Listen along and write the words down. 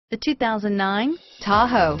The 2009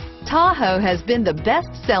 Tahoe. Tahoe has been the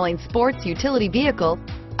best-selling sports utility vehicle,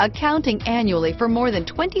 accounting annually for more than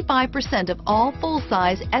 25% of all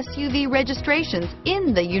full-size SUV registrations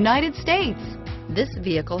in the United States. This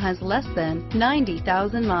vehicle has less than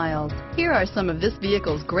 90,000 miles. Here are some of this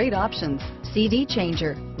vehicle's great options: CD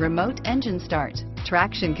changer, remote engine start,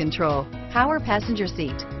 traction control, power passenger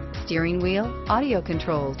seat, steering wheel audio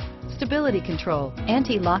controls, stability control,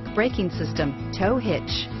 anti-lock braking system, tow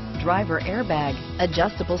hitch, driver airbag,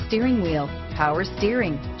 adjustable steering wheel, power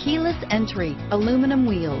steering, keyless entry, aluminum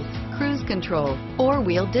wheels, cruise control,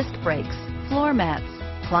 four-wheel disc brakes, floor mats,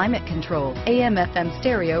 climate control, AM/FM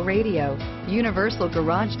stereo radio, universal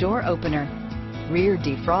garage door opener, rear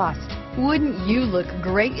defrost. Wouldn't you look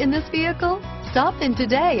great in this vehicle? Stop in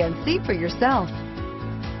today and see for yourself.